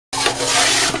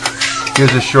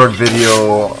Here's a short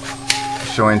video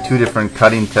showing two different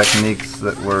cutting techniques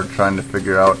that we're trying to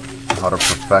figure out how to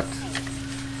perfect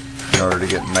in order to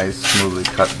get nice, smoothly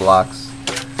cut blocks.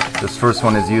 This first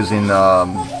one is using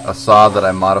a saw that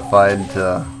I modified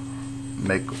to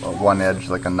make one edge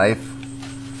like a knife.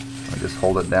 I just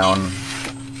hold it down,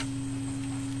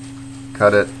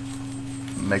 cut it,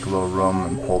 make a little room,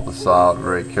 and pull the saw out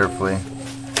very carefully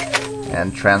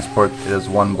and transport it as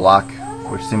one block,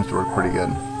 which seems to work pretty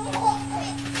good.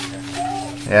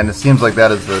 And it seems like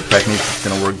that is the technique that's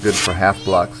going to work good for half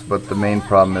blocks, but the main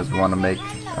problem is we want to make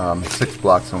 6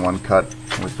 blocks in one cut.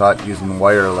 We thought using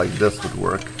wire like this would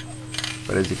work,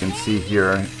 but as you can see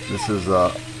here, this is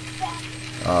a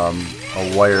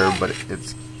wire, but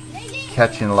it's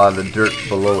catching a lot of the dirt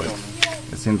below it.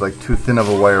 It seems like too thin of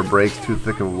a wire breaks, too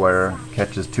thick of a wire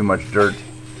catches too much dirt,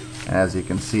 and as you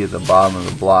can see, the bottom of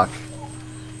the block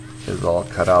is all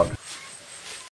cut out.